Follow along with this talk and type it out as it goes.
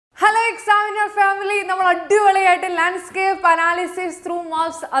examiner family, നമ്മൾ അടിപൊളിയായിട്ട് landscape analysis through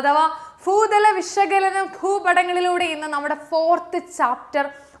maps അഥവാ ഭൂതല വിശകലനം ഭൂപടങ്ങളിലൂടെ ഇന്ന് നമ്മുടെ 4th ചാപ്റ്റർ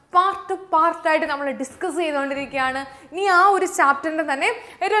പാർട്ടായിട്ട് നമ്മൾ ഡിസ്കസ് ചെയ്തുകൊണ്ടിരിക്കുകയാണ്. ഇനി ആ ഒരു ചാപ്റ്ററിൻ്റെ തന്നെ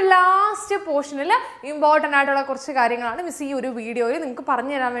ഒരു ലാസ്റ്റ് പോർഷനിൽ ഇമ്പോർട്ടൻ്റ് ആയിട്ടുള്ള കുറച്ച് കാര്യങ്ങളാണ് മിസ് ഈ ഒരു വീഡിയോയിൽ നിങ്ങൾക്ക്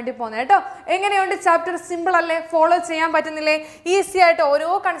പറഞ്ഞു തരാൻ വേണ്ടി പോകുന്നത് കേട്ടോ. എങ്ങനെയുണ്ട് ചാപ്റ്റർ? സിമ്പിൾ അല്ലേ? ഫോളോ ചെയ്യാൻ പറ്റുന്നില്ലേ? ഈസി ആയിട്ട് ഓരോ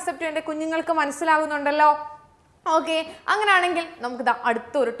കൺസെപ്റ്റും എൻ്റെ കുഞ്ഞുങ്ങൾക്ക് മനസ്സിലാകുന്നുണ്ടല്ലോ. ഓക്കെ, അങ്ങനെയാണെങ്കിൽ നമുക്ക്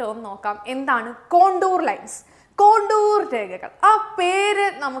അടുത്തൊരു ടേം നോക്കാം. എന്താണ് കോണ്ടൂർ ലൈൻസ്? കോണ്ടൂർ രേഖകൾ. ആ പേര്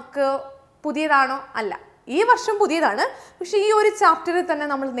നമുക്ക് പുതിയതാണോ? അല്ല, ഈ വർഷം പുതിയതാണ്. പക്ഷെ ഈ ഒരു ചാപ്റ്ററിൽ തന്നെ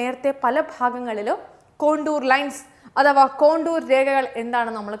നമ്മൾ നേരത്തെ പല ഭാഗങ്ങളിലും കോണ്ടൂർ ലൈൻസ് അഥവാ കോണ്ടൂർ രേഖകൾ എന്താണ്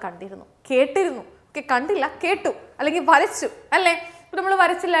നമ്മൾ കണ്ടിരുന്നു, കേട്ടിരുന്നു. കണ്ടില്ല, കേട്ടു, അല്ലെങ്കിൽ വരച്ചു അല്ലേ? നമ്മൾ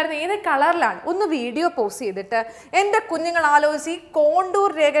വരച്ചില്ലായിരുന്നു. ഏത് കളറിലാണ്? ഒന്ന് വീഡിയോ പോസ് ചെയ്തിട്ട് എൻ്റെ കുഞ്ഞുങ്ങൾ ആലോചിച്ച് ഈ കോണ്ടൂർ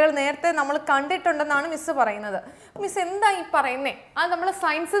രേഖകൾ നേരത്തെ നമ്മൾ കണ്ടിട്ടുണ്ടെന്നാണ് മിസ്സ് പറയുന്നത്. മിസ് എന്താ ഈ പറയുന്നേ? അത് നമ്മൾ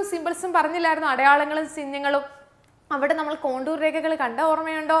സയൻസും സിമ്പിൾസും പറഞ്ഞില്ലായിരുന്നു, അടയാളങ്ങളും ചിഹ്നങ്ങളും. അവിടെ നമ്മൾ കോണ്ടൂർ രേഖകൾ കണ്ട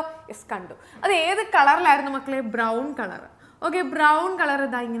ഓർമ്മയുണ്ടോ? യെസ്, കണ്ടു. അത് ഏത് കളറിലായിരുന്നു മക്കളെ? Brown colour. Okay, brown colour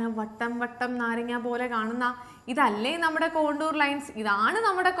ഇതാ ഇങ്ങനെ വട്ടം വട്ടം നാരങ്ങ പോലെ കാണുന്ന ഇതല്ലേ നമ്മുടെ കോണ്ടൂർ ലൈൻസ്? ഇതാണ്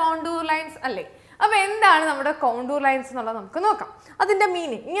നമ്മുടെ കോണ്ടൂർ ലൈൻസ് അല്ലേ? അപ്പോൾ എന്താണ് നമ്മുടെ കോണ്ടൂർ ലൈൻസ് എന്നുള്ളത് നമുക്ക് നോക്കാം. അതിൻ്റെ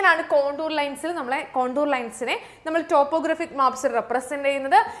മീനിങ് ഇങ്ങനെയാണ്. കോണ്ടൂർ ലൈൻസിനെ നമ്മൾ ടോപ്പോഗ്രാഫിക് മാപ്സിൽ റെപ്രസെൻ്റ്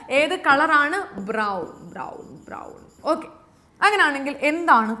ചെയ്യുന്നത് ഏത് കളറാണ്? ബ്രൗൺ. ഓക്കെ, അങ്ങനെയാണെങ്കിൽ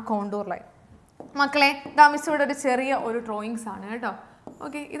എന്താണ് കോണ്ടൂർ ലൈൻ മക്കളെ? ദാ മിസ് ഇവിടെ ഒരു ചെറിയ ഒരു ഡ്രോയിങ്സ് ആണ് കേട്ടോ.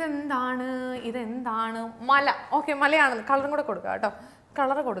 ഓക്കെ, ഇതെന്താണ്? മല. ഓക്കെ, മലയാണെന്ന് കളറും കൂടെ കൊടുക്കുക കേട്ടോ.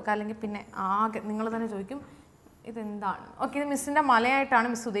 കളർ കൊടുക്കുക, അല്ലെങ്കിൽ പിന്നെ ആകെ നിങ്ങൾ തന്നെ ചോദിക്കും ഇതെന്താണ്. ഓക്കെ, ഇത് മിസ്സിൻ്റെ മലയായിട്ടാണ്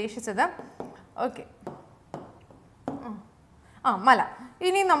മിസ് ഉദ്ദേശിച്ചത്. ഓക്കെ, മല.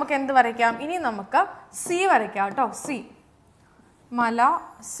 ഇനി നമുക്ക് എന്ത് വരയ്ക്കാം? ഇനി നമുക്ക് സി വരയ്ക്കാം കേട്ടോ. സി, മല,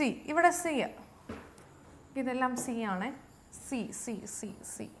 സി. ഇവിടെ സി, ഇതെല്ലാം സി ആണ്. സി.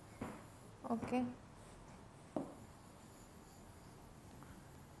 Okay,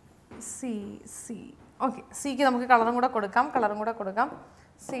 C. ഓക്കെ, സിക്ക് നമുക്ക് കളറും കൂടെ കൊടുക്കാം.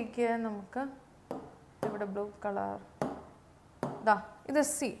 സിക്ക് നമുക്ക് ഇവിടെ ബ്ലൂ കളർ. ദാ ഇത്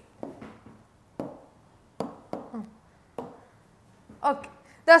സി. ഓക്കെ,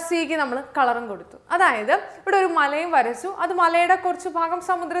 സിക്ക് നമ്മൾ കളറും കൊടുത്തു. അതായത് ഇവിടെ ഒരു മലയും വരച്ചു. അത് മലയുടെ കുറച്ച് ഭാഗം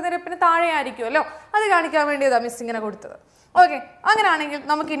സമുദ്രനിരപ്പിന് താഴെ ആയിരിക്കുമല്ലോ, അത് കാണിക്കാൻ വേണ്ടിയതാണ് മിസ് ഇങ്ങനെ കൊടുത്തത്. ഓക്കെ, അങ്ങനെയാണെങ്കിൽ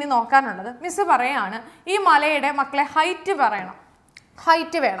നമുക്ക് ഇനി നോക്കാനുള്ളത്, മിസ് പറയാണ് ഈ മലയുടെ മക്കളെ ഹൈറ്റ് വേണം.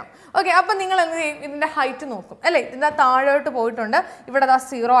 ഓക്കെ, അപ്പം നിങ്ങൾ എന്ത് ചെയ്യും? ഇതിൻ്റെ ഹൈറ്റ് നോക്കും അല്ലേ? ഇതിൻ്റെ താഴോട്ട് പോയിട്ടുണ്ട്. ഇവിടെ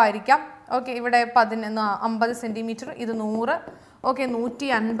 0 ആയിരിക്കാം. ഓക്കെ, ഇവിടെ 50 സെൻറ്റിമീറ്റർ. ഇത് 100. ഓക്കെ,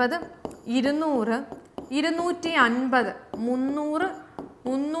 150, 200, 250, 300,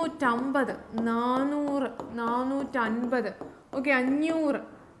 350, 400, 450. ഓക്കെ, 500.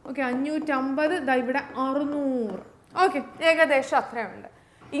 ഓക്കെ, 550. ഇതാ ഇവിടെ 600. ഓക്കെ, ഏകദേശം അത്രയുണ്ട്.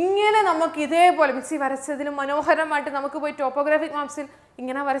 ഇങ്ങനെ നമുക്ക് ഇതേപോലെ മിക്സി വരച്ചതിന് മനോഹരമായിട്ട് നമുക്ക് പോയി ടോപ്പോഗ്രാഫിക് മാപ്സിൽ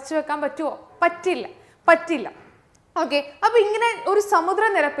ഇങ്ങനെ വരച്ചു വെക്കാൻ പറ്റുമോ? പറ്റില്ല. ഓക്കെ, അപ്പോൾ ഇങ്ങനെ ഒരു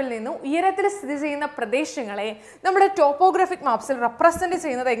സമുദ്രനിരപ്പിൽ നിന്നും ഉയരത്തിൽ സ്ഥിതി ചെയ്യുന്ന പ്രദേശങ്ങളെ നമ്മുടെ ടോപ്പോഗ്രാഫിക് മാപ്സിൽ റെപ്രസെൻറ്റ്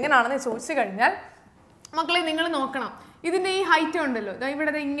ചെയ്യുന്നത് എങ്ങനെയാണെന്ന് ചോദിച്ചു കഴിഞ്ഞാൽ മക്കളെ നിങ്ങൾ നോക്കണം. ഇതിൻ്റെ ഈ ഹൈറ്റ് ഉണ്ടല്ലോ,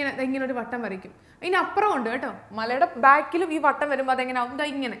 ഇവിടെ ഇങ്ങനെ ഒരു വട്ടം വരയ്ക്കും. ഇതിനപ്പുറം ഉണ്ട് കേട്ടോ. മലയുടെ ബാക്കിലും ഈ വട്ടം വരുമ്പോൾ അതെങ്ങനെയാവും?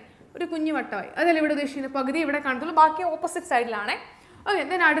 ഇങ്ങനെ ഒരു കുഞ്ഞു വട്ടമായി. അതല്ല ഇവിടെ ഉദ്ദേശിക്കുന്നത്. പകുതി ഇവിടെ കാണത്തുള്ളൂ, ബാക്കി ഓപ്പോസിറ്റ് സൈഡിലാണേ. ഓക്കെ,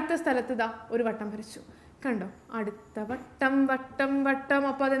 then അടുത്ത സ്ഥലത്ത് ഒരു വട്ടം വരച്ചു. കണ്ടോ? അടുത്ത വട്ടം.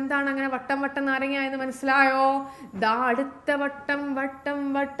 അപ്പോൾ അതെന്താണ് അങ്ങനെ വട്ടം നാരങ്ങ എന്ന് മനസ്സിലായോ? അടുത്ത വട്ടം.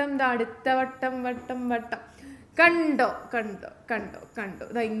 അടുത്ത വട്ടം. കണ്ടോ?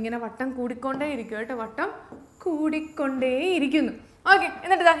 ഇങ്ങനെ വട്ടം കൂടിക്കൊണ്ടേയിരിക്കും കേട്ടോ. വട്ടം കൂടിക്കൊണ്ടേയിരിക്കുന്നു. ഓക്കെ,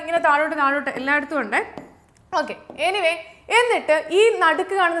 എന്നിട്ട് ഇങ്ങനെ താഴോട്ട് എല്ലായിടത്തും ഉണ്ട്. ഓക്കെ, എനിവേ, എന്നിട്ട് ഈ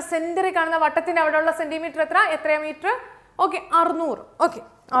നടുക്ക് കാണുന്ന സെന്ററിൽ കാണുന്ന വട്ടത്തിൻ്റെ അവിടെയുള്ള സെന്റിമീറ്റർ എത്രയാ മീറ്റർ? ഓക്കെ, 600. ഓക്കെ,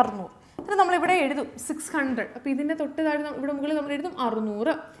 600. എന്നിട്ട് നമ്മളിവിടെ എഴുതും 600. അപ്പോൾ ഇതിൻ്റെ തൊട്ട് താഴെ ഇവിടെ മുകളിൽ നമ്മൾ എഴുതും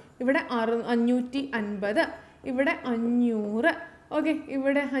 600. ഇവിടെ 550. ഇവിടെ 500. ഓക്കെ,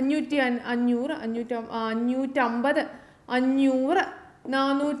 ഇവിടെ 550, 550,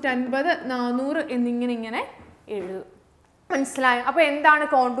 450, 400 എന്നിങ്ങനെ എഴുതും. മനസ്സിലായോ? അപ്പോൾ എന്താണ്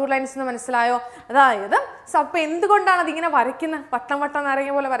കോണ്ടൂർ ലൈൻസ് എന്ന് മനസ്സിലായോ? അതായത് അപ്പോൾ എന്തുകൊണ്ടാണ് അതിങ്ങനെ വരയ്ക്കുന്നത്? വട്ടം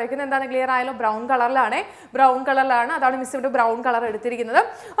നാരങ്ങ പോലെ വരയ്ക്കുന്നത് എന്താണ്? ക്ലിയർ ആയാലോ? ബ്രൗൺ കളറിലാണ്. അതാണ് മിസ് ഇവിടെ ബ്രൗൺ കളർ എടുത്തിരിക്കുന്നത്.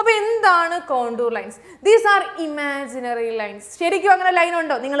 അപ്പോൾ എന്താണ് contour lines? These are imaginary lines. ശരിക്കും അങ്ങനെ ലൈൻ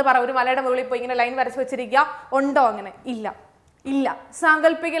ഉണ്ടോ? നിങ്ങൾ പറ. ഒരു മലയുടെ മുകളിൽ പോയി ഇങ്ങനെ ലൈൻ വരച്ച് വെച്ചിരിക്കുക ഉണ്ടോ? അങ്ങനെ ഇല്ല,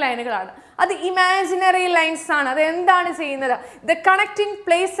 സാങ്കല്പിക ലൈനുകളാണ്. അത് ഇമാജിനറി ലൈൻസ് ആണ്. അത് എന്താണ് ചെയ്യുന്നത്? The connecting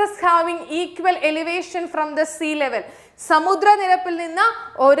places having equal elevation from the sea level. സമുദ്രനിരപ്പിൽ നിന്ന്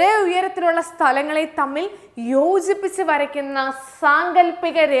ഒരേ ഉയരത്തിലുള്ള സ്ഥലങ്ങളെ തമ്മിൽ യോജിപ്പിച്ച് വരയ്ക്കുന്ന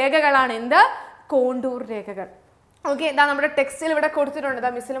സാങ്കല്പിക രേഖകളാണ് എന്ത്? കോണ്ടൂർ രേഖകൾ. ഓക്കെ, ഇതാ നമ്മുടെ ടെക്സ്റ്റിൽ ഇവിടെ കൊടുത്തിട്ടുണ്ട്. ഇതാ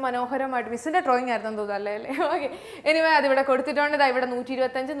മിസ്സിൽ മനോഹരമായിട്ട്, മിസ്സിൻ്റെ ഡ്രോയിങ് ആയിരുന്നു തോന്നുന്നു അല്ലേ അല്ലേ? ഓക്കെ, എനിവേ അതിവിടെ കൊടുത്തിട്ടുണ്ട്. ഇതാ ഇവിടെ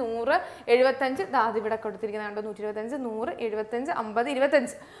 125, 100, 75, ഇതാ അതിവിടെ കൊടുത്തിരിക്കുന്നത് കണ്ടോ, 125, 100, 75, 50,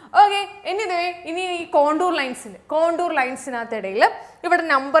 25. ഓക്കെ, ഇനി ഈ കോണ്ടൂർ ലൈൻസിനകത്തിടയിൽ ഇവിടെ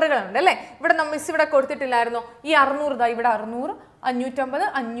നമ്പറുകളുണ്ട് അല്ലേ? ഇവിടെ മിസ് ഇവിടെ കൊടുത്തിട്ടില്ലായിരുന്നോ ഈ 600, ഇതാ ഇവിടെ 600, 550,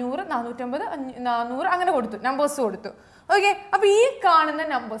 500, 450, 400 അങ്ങനെ കൊടുത്തു, നമ്പേഴ്സ് കൊടുത്തു. ഓക്കെ, അപ്പൊ ഈ കാണുന്ന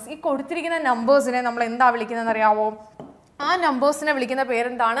നമ്പേഴ്സ്, ഈ കൊടുത്തിരിക്കുന്ന നമ്പേഴ്സിനെ നമ്മൾ എന്താ വിളിക്കുന്നതെന്ന് അറിയാവോ? ആ നമ്പേഴ്സിനെ വിളിക്കുന്ന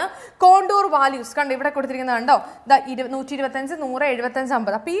പേരെന്താണ്? Contour values. കണ്ടോ ഇവിടെ കൊടുത്തിരിക്കുന്നത് കണ്ടോ, 125, 100, 75,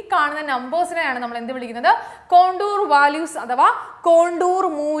 50. അപ്പൊ ഈ കാണുന്ന നമ്പേഴ്സിനെയാണ് നമ്മൾ എന്ത് വിളിക്കുന്നത്? കോണ്ടൂർ വാല്യൂസ് അഥവാ കോണ്ടൂർ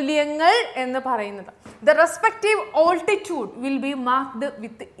മൂല്യങ്ങൾ എന്ന് പറയുന്നത്. The respective altitude will be marked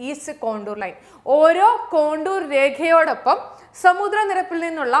with each contour line. ഓരോ കോണ്ടൂർ രേഖയോടൊപ്പം സമുദ്രനിരപ്പിൽ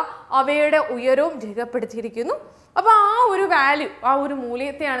നിന്നുള്ള അവയുടെ ഉയരവും രേഖപ്പെടുത്തിയിരിക്കുന്നു. അപ്പോൾ ആ ഒരു വാല്യൂ, ആ ഒരു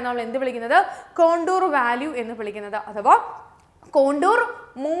മൂല്യത്തെയാണ് നമ്മൾ എന്ത് വിളിക്കുന്നത്? കോണ്ടൂർ വാല്യൂ എന്ന് വിളിക്കുന്നത് അഥവാ കോണ്ടൂർ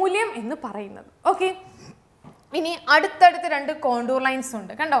മൂല്യം എന്ന് പറയുന്നത്. ഓക്കെ, ഇനി അടുത്തടുത്ത് 2 കോണ്ടൂർ ലൈൻസ്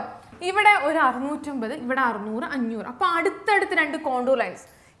ഉണ്ട് കണ്ടോ. ഇവിടെ ഒരു 650, ഇവിടെ 600, 500. അപ്പോൾ അടുത്തടുത്ത് 2 കോണ്ടൂർ ലൈൻസ്.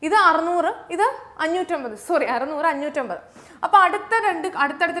 ഇത് 600, ഇത് 550, സോറി 600, 550. അപ്പോൾ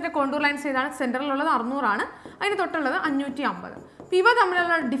അടുത്തടുത്ത കോണ്ടൂർ ലൈൻസ് ഏതാണ്? സെൻറ്ററിലുള്ളത് 600 ആണ്, അതിന് തൊട്ടുള്ളത് 550. അപ്പോൾ ഇവ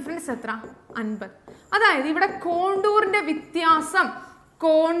തമ്മിലുള്ള ഡിഫറൻസ് എത്ര? 50. അതായത് ഇവിടെ കോണ്ടൂറിൻ്റെ വ്യത്യാസം,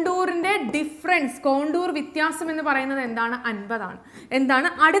 കോണ്ടൂറിൻ്റെ ഡിഫറൻസ്, കോണ്ടൂർ വ്യത്യാസം എന്ന് പറയുന്നത് എന്താണ്? 50 ആണ്. എന്താണ്?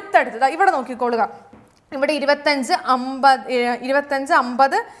 അടുത്തടുത്തത് ഇവിടെ നോക്കിക്കൊള്ളുക. ഇവിടെ 25, 50,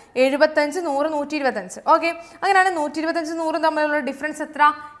 75, 100, 125. ഓക്കെ, അങ്ങനെയാണ് 125, 100 തമ്മിലുള്ള ഡിഫറൻസ് എത്ര?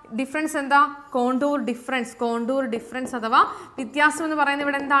 ഡിഫറൻസ് എന്താ? കോണ്ടൂർ ഡിഫറൻസ് അഥവാ വ്യത്യാസം എന്ന് പറയുന്നത്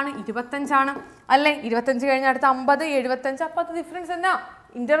ഇവിടെ എന്താണ്? 25 ആണ് അല്ലേ? 25 കഴിഞ്ഞ അടുത്ത 50, 75. അപ്പോൾ അത് ഡിഫറൻസ് എന്താ?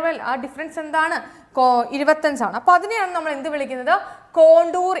 ഇന്റർവെൽ. ആ ഡിഫറൻസ് എന്താണ്? 25 ആണ്. അപ്പോൾ അതിനെയാണ് നമ്മൾ എന്ത് വിളിക്കുന്നത്?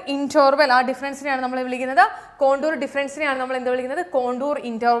 Contour interval. ആ ഡിഫറൻസിനെയാണ് നമ്മൾ വിളിക്കുന്നത്, കോണ്ടൂർ ഡിഫറൻസിനെയാണ് നമ്മൾ എന്ത് വിളിക്കുന്നത്? കോണ്ടൂർ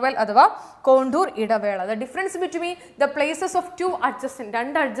ഇന്റർവെൽ അഥവാ കോണ്ടൂർ ഇടവേള. The difference between the places of 2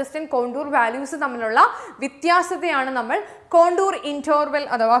 adjacent contour values തമ്മിലുള്ള വ്യത്യാസത്തെയാണ് നമ്മൾ കോണ്ടൂർ ഇന്റർവെൽ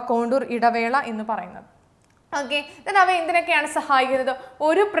അഥവാ കോണ്ടൂർ ഇടവേള എന്ന് പറയുന്നത്. ഓക്കെ, അവ എന്തിനൊക്കെയാണ് സഹായിക്കുന്നത്?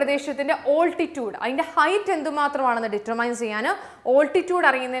 ഒരു പ്രദേശത്തിൻ്റെ ഓൾട്ടിറ്റ്യൂഡ്, അതിൻ്റെ ഹൈറ്റ് എന്തുമാത്രമാണെന്ന് ഡിറ്റർമൈൻ ചെയ്യാൻ, ഓൾട്ടിറ്റ്യൂഡ്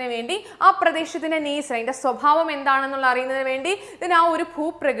അറിയുന്നതിന് വേണ്ടി, ആ പ്രദേശത്തിൻ്റെ നേച്ചർ, അതിൻ്റെ സ്വഭാവം എന്താണെന്നുള്ള അറിയുന്നതിന് വേണ്ടി, ഇതിന് ആ ഒരു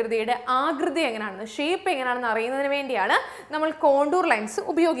ഭൂപ്രകൃതിയുടെ ആകൃതി എങ്ങനെയാണെന്ന്, ഷേപ്പ് എങ്ങനെയാണെന്ന് അറിയുന്നതിന് വേണ്ടിയാണ് നമ്മൾ കോണ്ടൂർ ലൈൻസ്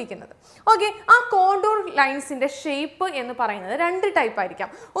ഉപയോഗിക്കുന്നത്. ഓക്കെ, ആ കോണ്ടൂർ ലൈൻസിൻ്റെ ഷേപ്പ് എന്ന് പറയുന്നത് 2 ടൈപ്പ്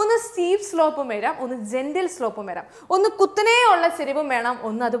ആയിരിക്കാം. ഒന്ന് സ്റ്റീപ്പ് സ്ലോപ്പും വരാം, ഒന്ന് ജെന്റിൽ സ്ലോപ്പും വരാം. ഒന്ന് കുത്തനെയുള്ള ചെരിവും വേണം,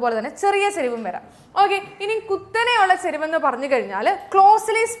 ഒന്ന് അതുപോലെ തന്നെ ചെറിയ ചെരിവും വരാം. ഓക്കെ, ഇനി കുത്തനെയുള്ള ചെരിവെന്ന് പറഞ്ഞു കഴിഞ്ഞാൽ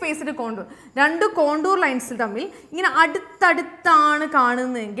ക്ലോസ്ലി സ്പേസ്ഡ് കോണ്ടൂർ, 2 കോണ്ടൂർ ലൈൻസിൽ തമ്മിൽ ഇങ്ങനെ അടുത്തടുത്താണ്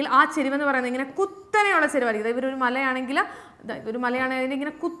കാണുന്നതെങ്കിൽ ആ ചെരിവെന്ന് പറയുന്നത് ഇങ്ങനെ കുത്തനെയുള്ള ചെരിവായിരിക്കും. ഇതൊരു മലയാണെങ്കിൽ,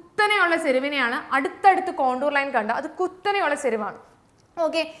 ഇങ്ങനെ കുത്തനെയുള്ള ചെരുവിനെയാണ് അടുത്തടുത്ത് കോണ്ടൂർ ലൈൻ കണ്ട അത് കുത്തനെയുള്ള ചെരുവാണ്.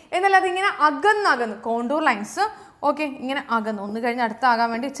 ഓക്കെ, എന്നാൽ അതിങ്ങനെ അകന്നകന്ന് കോണ്ടൂർ ലൈൻസ് ഓക്കെ ഇങ്ങനെ അകന്ന് ഒന്ന് കഴിഞ്ഞ് അടുത്താകാൻ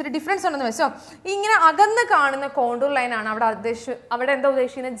വേണ്ടി ഇച്ചിരി ഡിഫറൻസ് ഉണ്ടെന്ന് വെച്ചോ. ഇങ്ങനെ അകന്ന് കാണുന്ന കോണ്ടൂർ ലൈനാണ് അവിടെ എന്താ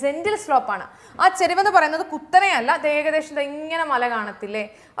ഉദ്ദേശിക്കുന്നത്? ജെന്റിൽ സ്ലോപ്പാണ്. ആ ചെരുവെന്ന് പറയുന്നത് കുത്തനെയല്ല, അത് ഏകദേശം ഇങ്ങനെ മല കാണത്തില്ലേ.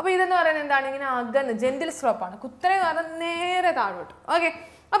 അപ്പോൾ ഇതെന്ന് പറയുന്നത് എന്താണ്? ഇങ്ങനെ അകന്ന് ജെന്റിൽ സ്ലോപ്പാണ്. കുത്തനെ നേരെ താഴോട്ട്. ഓക്കെ,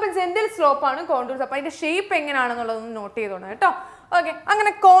 അപ്പം ജെന്റിൽ സ്ലോപ്പാണ് കോണ്ടൂർ. അപ്പോൾ അതിൻ്റെ ഷേപ്പ് എങ്ങനെയാണെന്നുള്ളതൊന്ന് നോട്ട് ചെയ്തോണം കേട്ടോ. ഓക്കെ,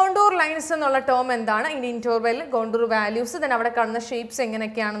 അങ്ങനെ കോണ്ടൂർ ലൈൻസ് എന്നുള്ള ടേം എന്താണ്? ഇനി ഇന്റർവെൽ, കോണ്ടൂർ വാല്യൂസ്, then അവിടെ കാണുന്ന ഷേപ്സ്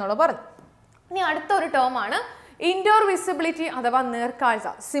എങ്ങനെയൊക്കെയാണെന്നുള്ളത് പറഞ്ഞു. ഇനി അടുത്തൊരു ടേം ആണ് ഇൻഡോർ വിസിബിലിറ്റി അഥവാ നേർക്കാഴ്ച,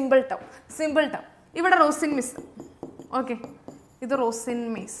 സിമ്പിൾ ടേം. ഇവിടെ റോസിൻ മിസ്. ഓക്കെ, ഇത് റോസിൻ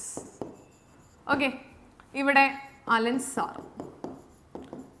മിസ്. ഓക്കെ, ഇവിടെ Allen sir.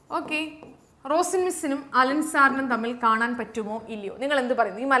 Okay, Rosin മിസ്സിനും Allen സാറിനും തമ്മിൽ കാണാൻ പറ്റുമോ ഇല്ലയോ? നിങ്ങൾ എന്ത്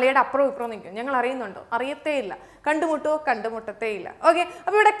പറയുന്നു? ഈ മലയുടെ അപ്പുറവും ഇപ്പുറവും നിൽക്കും, ഞങ്ങൾ അറിയുന്നുണ്ടോ? അറിയത്തേ ഇല്ല. കണ്ടുമുട്ടത്തേ ഇല്ല. ഓക്കെ,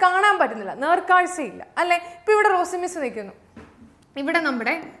 അപ്പോൾ ഇവിടെ കാണാൻ പറ്റുന്നില്ല, നേർക്കാഴ്ചയില്ല അല്ലേ. ഇപ്പോൾ ഇവിടെ റോസിൻ മിസ് നിൽക്കുന്നു, ഇവിടെ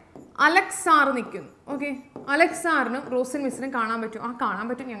നമ്മുടെ അലക്സ് സാർ നിൽക്കുന്നു. ഓക്കെ, അലക്സ് സാറിനും റോസിൻ മിസ്സിനും കാണാൻ പറ്റും? കാണാൻ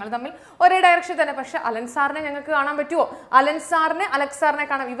പറ്റും. ഞങ്ങൾ തമ്മിൽ ഒരേ ഡയറക്ഷൻ തന്നെ. പക്ഷെ അലൻ സാറിനെ ഞങ്ങൾക്ക് കാണാൻ പറ്റുമോ? അലൻ സാറിനെ അലക്സ് സാറിനെ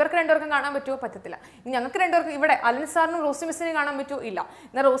കാണാം. ഇവർക്ക് 2 പേർക്കും കാണാൻ പറ്റുമോ? പറ്റത്തില്ല. ഞങ്ങൾക്ക് 2 പേർക്കും ഇവിടെ അലൻ സാറിനും റോസിൻ മിസ്സിനും കാണാൻ പറ്റുമോ? ഇല്ല.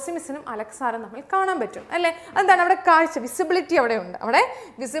 എന്നാൽ റോസിൻ മിസ്സിനും അലക്സ് സാറും തമ്മിൽ കാണാൻ പറ്റും അല്ലേ. എന്താണ് അവിടെ കാഴ്ച? വിസിബിലിറ്റി അവിടെ ഉണ്ട്.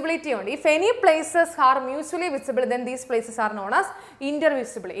 If any places R mutually visible then these places R known as Inter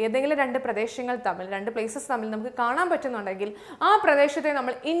visible. ഏതെങ്കിലും 2 പ്രദേശങ്ങൾ തമ്മിൽ, 2 പ്ലേസസ് തമ്മിൽ നമുക്ക് കാണാൻ പറ്റുന്നുണ്ടെങ്കിൽ ആ പ്രദേശത്തെ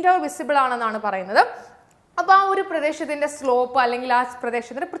നമ്മൾ ഇന്റർ വിസിബിൾ ആണെന്നാണ് പറയുന്നത്. അപ്പോൾ ആ ഒരു പ്രദേശത്തിൻ്റെ സ്ലോപ്പ് അല്ലെങ്കിൽ ആ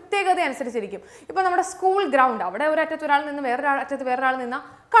പ്രദേശത്തിൻ്റെ പ്രത്യേകത അനുസരിച്ചിരിക്കും. ഇപ്പോൾ നമ്മുടെ സ്കൂൾ ഗ്രൗണ്ട്, അവിടെ ഒരറ്റത്ത് ഒരാൾ നിന്ന് വേറൊരറ്റത്ത് വേറൊരാൾ നിന്നാൽ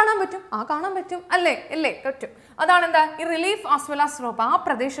കാണാൻ പറ്റും അല്ലേ പറ്റും. അതാണ് എന്താ ഈ relief as well as slope. ആ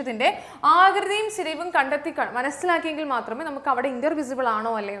പ്രദേശത്തിൻ്റെ ആകൃതിയും ചെരിവും കണ്ടെത്തി മനസ്സിലാക്കിയെങ്കിൽ മാത്രമേ നമുക്ക് അവിടെ ഇന്റർവിസിബിൾ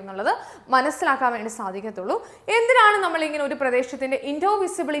ആണോ അല്ലേ എന്നുള്ളത് മനസ്സിലാക്കാൻ വേണ്ടി സാധിക്കത്തുള്ളൂ. എന്തിനാണ് നമ്മളിങ്ങനെ ഒരു പ്രദേശത്തിൻ്റെ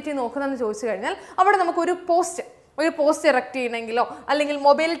ഇന്റർവിസിബിലിറ്റി നോക്കുന്നതെന്ന് ചോദിച്ചു കഴിഞ്ഞാൽ അവിടെ നമുക്കൊരു ഒരു പോസ്റ്റ് ഇറക്റ്റ് ചെയ്യണമെങ്കിലോ അല്ലെങ്കിൽ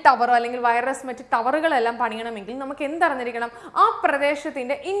മൊബൈൽ ടവറോ അല്ലെങ്കിൽ വയർലെസ് മറ്റ് ടവറുകളെല്ലാം പണിയണമെങ്കിൽ നമുക്ക് എന്തറിഞ്ഞിരിക്കണം? ആ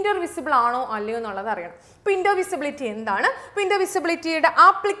പ്രദേശത്തിൻ്റെ ഇൻ്റർവിസിബിൾ ആണോ അല്ലയോ എന്നുള്ളത് അറിയണം. ഇപ്പോൾ ഇൻ്റർവിസിബിലിറ്റി എന്താണ്? ഇപ്പോൾ ഇൻ്റർവിസിബിലിറ്റിയുടെ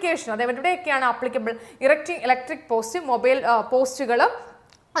ആപ്ലിക്കേഷൻ അതായത് എവിടെയൊക്കെയാണ് ആപ്ലിക്കബിൾ? ഇറക്റ്റിംഗ് ഇലക്ട്രിക് പോസ്റ്റ്, മൊബൈൽ പോസ്റ്റുകൾ,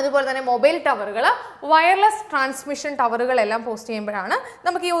 അതുപോലെ തന്നെ മൊബൈൽ ടവറുകൾ, വയർലെസ് ട്രാൻസ്മിഷൻ ടവറുകളെല്ലാം പോസ്റ്റ് ചെയ്യുമ്പോഴാണ്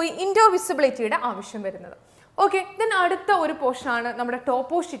നമുക്ക് ഈ ഇൻ്റർവിസിബിലിറ്റിയുടെ ആവശ്യം വരുന്നത്. ഓക്കെ, ദെൻ അടുത്ത ഒരു പോർഷനാണ് നമ്മുടെ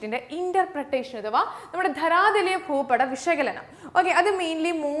ടോപ്പോഷീറ്റിൻ്റെ ഇൻ്റർപ്രിട്ടേഷൻ അഥവാ നമ്മുടെ ധരാതലീയ ഭൂപട വിശകലനം. ഓക്കെ, അത്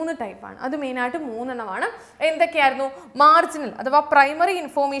മെയിൻലി 3 ടൈപ്പാണ്. അത് മെയിനായിട്ട് 3 എണ്ണമാണ്. എന്തൊക്കെയായിരുന്നു? മാർജിനൽ അഥവാ primary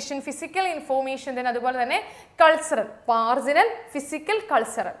information, physical information, then അതുപോലെ തന്നെ cultural. Marginal, physical,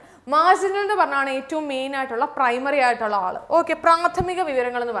 cultural. Marginal എന്ന് പറഞ്ഞാണ് ഏറ്റവും മെയിൻ ആയിട്ടുള്ള പ്രൈമറി ആയിട്ടുള്ള ആൾ. ഓക്കെ, പ്രാഥമിക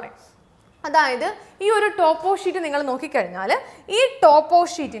വിവരങ്ങൾ എന്ന് പറയും. അതായത് ഈ ഒരു ടോപ്പോഷീറ്റ് നിങ്ങൾ നോക്കിക്കഴിഞ്ഞാൽ ഈ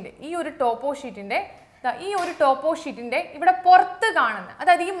ഒരു ടോപ്പോഷീറ്റിൻ്റെ ഇവിടെ പുറത്ത് കാണുന്ന,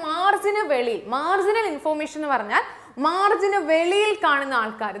 അതായത് ഈ മാർജിന് വെളിയിൽ, മാർജിനൽ ഇൻഫോർമേഷൻ എന്ന് പറഞ്ഞാൽ മാർജിന് വെളിയിൽ കാണുന്ന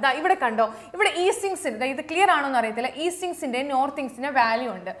ആൾക്കാർ. ഇതാ ഇവിടെ കണ്ടോ, ഇവിടെ ഈസ്റ്റിങ്സിൻ്റെ, ഇത് ക്ലിയർ ആണോ എന്ന് അറിയത്തില്ല, ഈസ്റ്റിങ്സിൻ്റെ നോർത്തിങ്സിൻ്റെ വാല്യൂ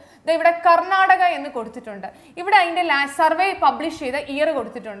ഉണ്ട്. ഇതാ ഇവിടെ കർണാടക എന്ന് കൊടുത്തിട്ടുണ്ട്. ഇവിടെ അതിൻ്റെ സർവേ പബ്ലിഷ് ചെയ്ത ഇയർ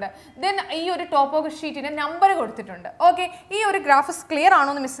കൊടുത്തിട്ടുണ്ട്. ദെൻ ഈ ഒരു ടോപ്പോ ഷീറ്റിൻ്റെ നമ്പർ കൊടുത്തിട്ടുണ്ട്. ഓക്കെ, ഈ ഒരു ഗ്രാഫ്സ് ക്ലിയർ ആണോ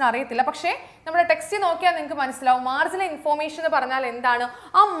എന്ന് മിസ്സിന് അറിയത്തില്ല, പക്ഷേ നമ്മുടെ ടെക്സ്റ്റ് നോക്കിയാൽ നിങ്ങൾക്ക് മനസ്സിലാവും. മാർജിനൽ ഇൻഫോർമേഷൻ എന്ന് പറഞ്ഞാൽ എന്താണ്?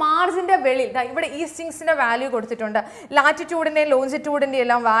 ആ മാർജിൻ്റെ വെളിയിൽ ഇവിടെ ഈസ്റ്റിങ്സിൻ്റെ വാല്യൂ കൊടുത്തിട്ടുണ്ട്, ലാറ്റിറ്റ്യൂഡിൻ്റെ ലോഞ്ചിറ്റ്യൂഡിൻ്റെ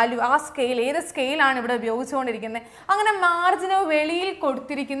എല്ലാം വാല്യൂ, ആ സ്കെയിൽ ഏത് സ്കെയിലാണ് ഇവിടെ ഉപയോഗിച്ചുകൊണ്ടിരിക്കുന്നത്. അങ്ങനെ മാർജിന് വെളിയിൽ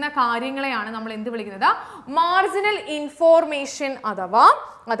കൊടുത്തിരിക്കുന്ന കാര്യങ്ങളെയാണ് നമ്മൾ എന്ത് വിളിക്കുന്നത്? മാർജിനൽ ഇൻഫോർമേഷൻ അഥവാ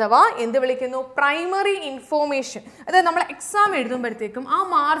എന്ത് വിളിക്കുന്നു? Primary information. അതായത് നമ്മൾ എക്സാം എഴുതുമ്പോഴത്തേക്കും ആ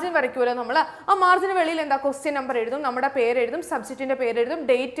മാർജിൻ വരയ്ക്കുമല്ലോ, നമ്മൾ ആ മാർജിന് വെളിയിൽ എന്താ ക്വസ്റ്റ്യൻ നമ്പർ എഴുതും, നമ്മുടെ പേര് എഴുതും, സബ്ജക്റ്റിൻ്റെ പേര് എഴുതും,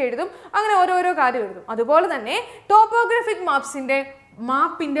 ഡേറ്റ് എഴുതും, അങ്ങനെ ഓരോരോ കാര്യം എഴുതും. അതുപോലെ തന്നെ ടോപ്പോഗ്രാഫിക്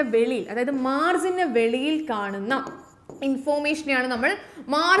മാപ്പിൻ്റെ വെളിയിൽ, അതായത് മാർജിന് വെളിയിൽ കാണുന്ന ഇൻഫോർമേഷനെയാണ് നമ്മൾ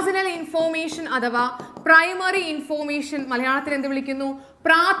മാർജിനൽ ഇൻഫോർമേഷൻ അഥവാ പ്രൈമറി ഇൻഫോർമേഷൻ, മലയാളത്തിൽ എന്ത് വിളിക്കുന്നു?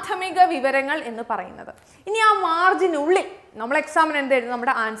 പ്രാഥമിക വിവരങ്ങൾ എന്ന് പറയുന്നത്. ഇനി ആ മാർജിനുള്ളിൽ നമ്മൾ എക്സാമിന് എന്ത് എഴുതും?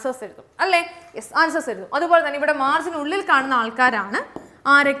 നമ്മുടെ ആൻസേഴ്സ് എഴുതും അല്ലേ? യെസ്, ആൻസേഴ്സ് എഴുതും. അതുപോലെ തന്നെ ഇവിടെ മാർജിനുള്ളിൽ കാണുന്ന ആൾക്കാരാണ്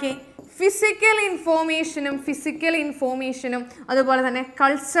ആരൊക്കെ? ഫിസിക്കൽ ഇൻഫോർമേഷനും അതുപോലെ തന്നെ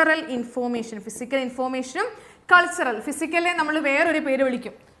കൾച്ചറൽ ഇൻഫോർമേഷനും. ഫിസിക്കലിനെ നമ്മൾ വേറൊരു പേര്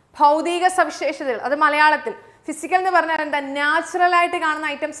വിളിക്കും, ഭൗതിക സവിശേഷതകൾ. അത് മലയാളത്തിൽ ഫിസിക്കൽ എന്ന് പറഞ്ഞാൽ എന്താ? നാച്ചുറൽ ആയിട്ട് കാണുന്ന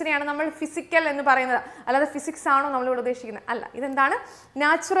ഐറ്റംസിനെയാണ് നമ്മൾ ഫിസിക്കൽ എന്ന് പറയുന്നത്. അല്ലാതെ ഫിസിക്സ് ആണോ നമ്മളിവിടെ ഉദ്ദേശിക്കുന്നത്? അല്ല, ഇതെന്താണ്?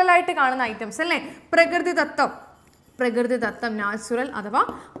 നാച്ചുറൽ ആയിട്ട് കാണുന്ന ഐറ്റംസ് അല്ലേ? പ്രകൃതിദത്തം നാച്ചുറൽ അഥവാ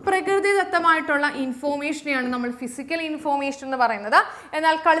പ്രകൃതിദത്തമായിട്ടുള്ള ഇൻഫോർമേഷനെയാണ് നമ്മൾ ഫിസിക്കൽ ഇൻഫോർമേഷൻ എന്ന് പറയുന്നത്.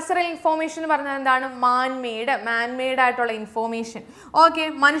 എന്നാൽ കൾച്ചറൽ ഇൻഫോർമേഷൻ എന്ന് പറഞ്ഞാൽ എന്താണ്? മാൻമെയ്ഡ് ആയിട്ടുള്ള ഇൻഫോർമേഷൻ. ഓക്കെ,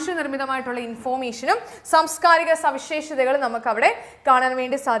 മനുഷ്യനിർമ്മിതമായിട്ടുള്ള ഇൻഫോർമേഷനും സാംസ്കാരിക സവിശേഷതകളും നമുക്ക് അവിടെ കാണാൻ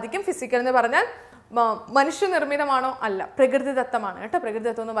വേണ്ടി സാധിക്കും. ഫിസിക്കൽ എന്ന് പറഞ്ഞാൽ മനുഷ്യനിർമ്മിതമാണോ? അല്ല, പ്രകൃതിദത്തമാണ് കേട്ടോ.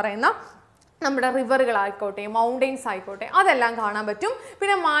 പ്രകൃതിദത്തം എന്ന് പറയുന്ന നമ്മുടെ റിവറുകളായിക്കോട്ടെ, മൗണ്ടെയിൻസ് ആയിക്കോട്ടെ, അതെല്ലാം കാണാൻ പറ്റും.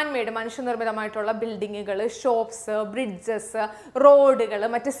 പിന്നെ മാൻമെയ്ഡ്, മനുഷ്യനിർമ്മിതമായിട്ടുള്ള ബിൽഡിങ്ങുകൾ, ഷോപ്സ്, ബ്രിഡ്ജസ്, റോഡുകൾ,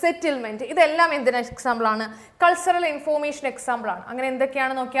 മറ്റ് സെറ്റിൽമെൻറ്റ്, ഇതെല്ലാം എന്തിന് എക്സാമ്പിളാണ്? കൾച്ചറൽ ഇൻഫോർമേഷൻ എക്സാമ്പിളാണ്. അങ്ങനെ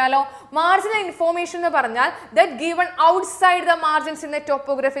എന്തൊക്കെയാണ് നോക്കിയാലോ? മാർജിനൽ ഇൻഫോർമേഷൻ എന്ന് പറഞ്ഞാൽ that given outside the margins in the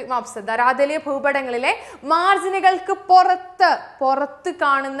topographic maps. ധരാതലീയ ഭൂപടങ്ങളിലെ മാർജിനുകൾക്ക് പുറത്ത്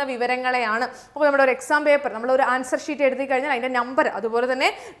കാണുന്ന വിവരങ്ങളെയാണ്. അപ്പോൾ നമ്മുടെ ഒരു എക്സാം പേപ്പർ, നമ്മളൊരു ആൻസർ ഷീറ്റ് എഴുതി കഴിഞ്ഞാൽ അതിൻ്റെ നമ്പർ, അതുപോലെ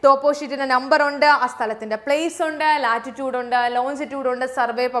തന്നെ ടോപ്പോ ഷീറ്റിൻ്റെ നമ്പർ ഉണ്ട്, ആ സ്ഥലത്തിന്റെ പ്ലേസ് ഉണ്ട്, ലാറ്റിറ്റ്യൂഡ് ഉണ്ട്, ലോഞ്ചിറ്റ്യൂഡ് ഉണ്ട്,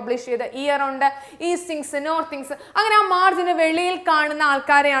 സർവേ പബ്ലിഷ് ചെയ്ത ഇയർ ഉണ്ട്, ഈസ്റ്റിങ്സ്, നോർത്തിങ്സ്, അങ്ങനെ ആ മാർജിന് വെളിയിൽ കാണുന്ന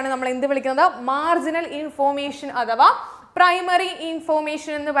ആൾക്കാരെയാണ് നമ്മൾ എന്ത് വിളിക്കുന്നത്? മാർജിനൽ ഇൻഫോർമേഷൻ അഥവാ പ്രൈമറി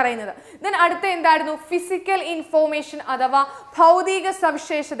ഇൻഫോർമേഷൻ എന്ന് പറയുന്നത്. ദെൻ അടുത്ത എന്തായിരുന്നു? ഫിസിക്കൽ ഇൻഫോർമേഷൻ അഥവാ ഭൗതിക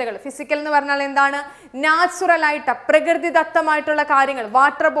സവിശേഷതകൾ. ഫിസിക്കൽ എന്ന് പറഞ്ഞാൽ എന്താണ്? നാച്ചുറൽ ആയിട്ട് പ്രകൃതിദത്തമായിട്ടുള്ള കാര്യങ്ങൾ,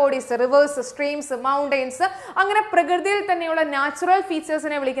 water bodies, reverse, streams, mountains, അങ്ങനെ പ്രകൃതിയിൽ തന്നെയുള്ള നാച്ചുറൽ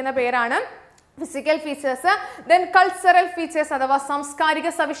ഫീച്ചേഴ്സിനെ വിളിക്കുന്ന പേരാണ് physical features. Then cultural features അഥവാ സാംസ്കാരിക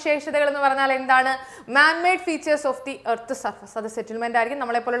സവിശേഷതകൾ എന്ന് പറഞ്ഞാൽ എന്താണ്? Man-made features of the earth surface. അത് സെറ്റിൽമെന്റ് ആയിരിക്കും,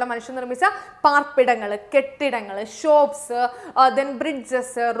 നമ്മളെപ്പോലുള്ള മനുഷ്യൻ നിർമ്മിച്ച പാർപ്പിടങ്ങൾ, കെട്ടിടങ്ങൾ, ഷോപ്സ്, ദെൻ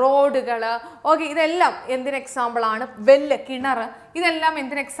ബ്രിഡ്ജസ്, റോഡുകൾ. ഓക്കെ, ഇതെല്ലാം എന്തിന് എക്സാമ്പിൾ ആണ്? വെല്ല്, കിണർ, ഇതെല്ലാം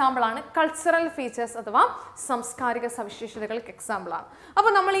എന്തിന് എക്സാമ്പിൾ ആണ്? കൾച്ചറൽ ഫീച്ചേഴ്സ് അഥവാ സാംസ്കാരിക സവിശേഷതകൾക്ക് എക്സാമ്പിൾ ആണ്.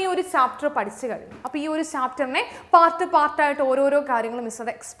 അപ്പോൾ നമ്മൾ ഈ ഒരു ചാപ്റ്റർ പഠിച്ചു കഴിഞ്ഞു. അപ്പോൾ ഈ ഒരു ചാപ്റ്ററിനെ പാർട്ടായിട്ട് ഓരോരോ കാര്യങ്ങളും മിസ്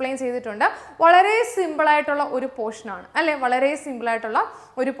അത് എക്സ്പ്ലെയിൻ ചെയ്തിട്ടുണ്ട്. വളരെ സിമ്പിളായിട്ടുള്ള ഒരു പോർഷനാണ് അല്ലേ? വളരെ സിമ്പിളായിട്ടുള്ള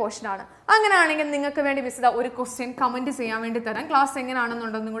ഒരു പോർഷനാണ്. അങ്ങനെയാണെങ്കിൽ നിങ്ങൾക്ക് വേണ്ടി മിസ് ഒരു ക്വസ്റ്റ്യൻ കമൻറ്റ് ചെയ്യാൻ വേണ്ടി തരാം. ക്ലാസ്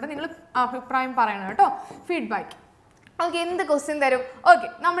എങ്ങനെയാണെന്നുണ്ടെന്നും കൂടെ നിങ്ങൾ അഭിപ്രായം പറയണം കേട്ടോ, ഫീഡ്ബാക്ക്. ഓക്കെ, എന്ത് ക്വസ്റ്റ്യൻ തരും? ഓക്കെ,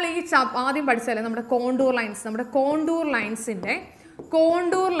 നമ്മൾ ഈ ആദ്യം പഠിച്ചാലേ നമ്മുടെ കോണ്ടൂർ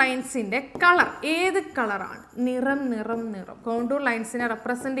ലൈൻസിൻ്റെ കളർ ഏത് കളറാണ്? നിറം. കോണ്ടൂർ ലൈൻസിനെ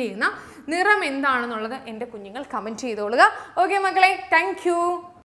റെപ്രസെൻ്റ് ചെയ്യുന്ന നിറം എന്താണെന്നുള്ളത് എൻ്റെ കുഞ്ഞുങ്ങൾ കമൻറ്റ് ചെയ്തോളുക. ഓക്കെ മക്കളെ, താങ്ക് യു.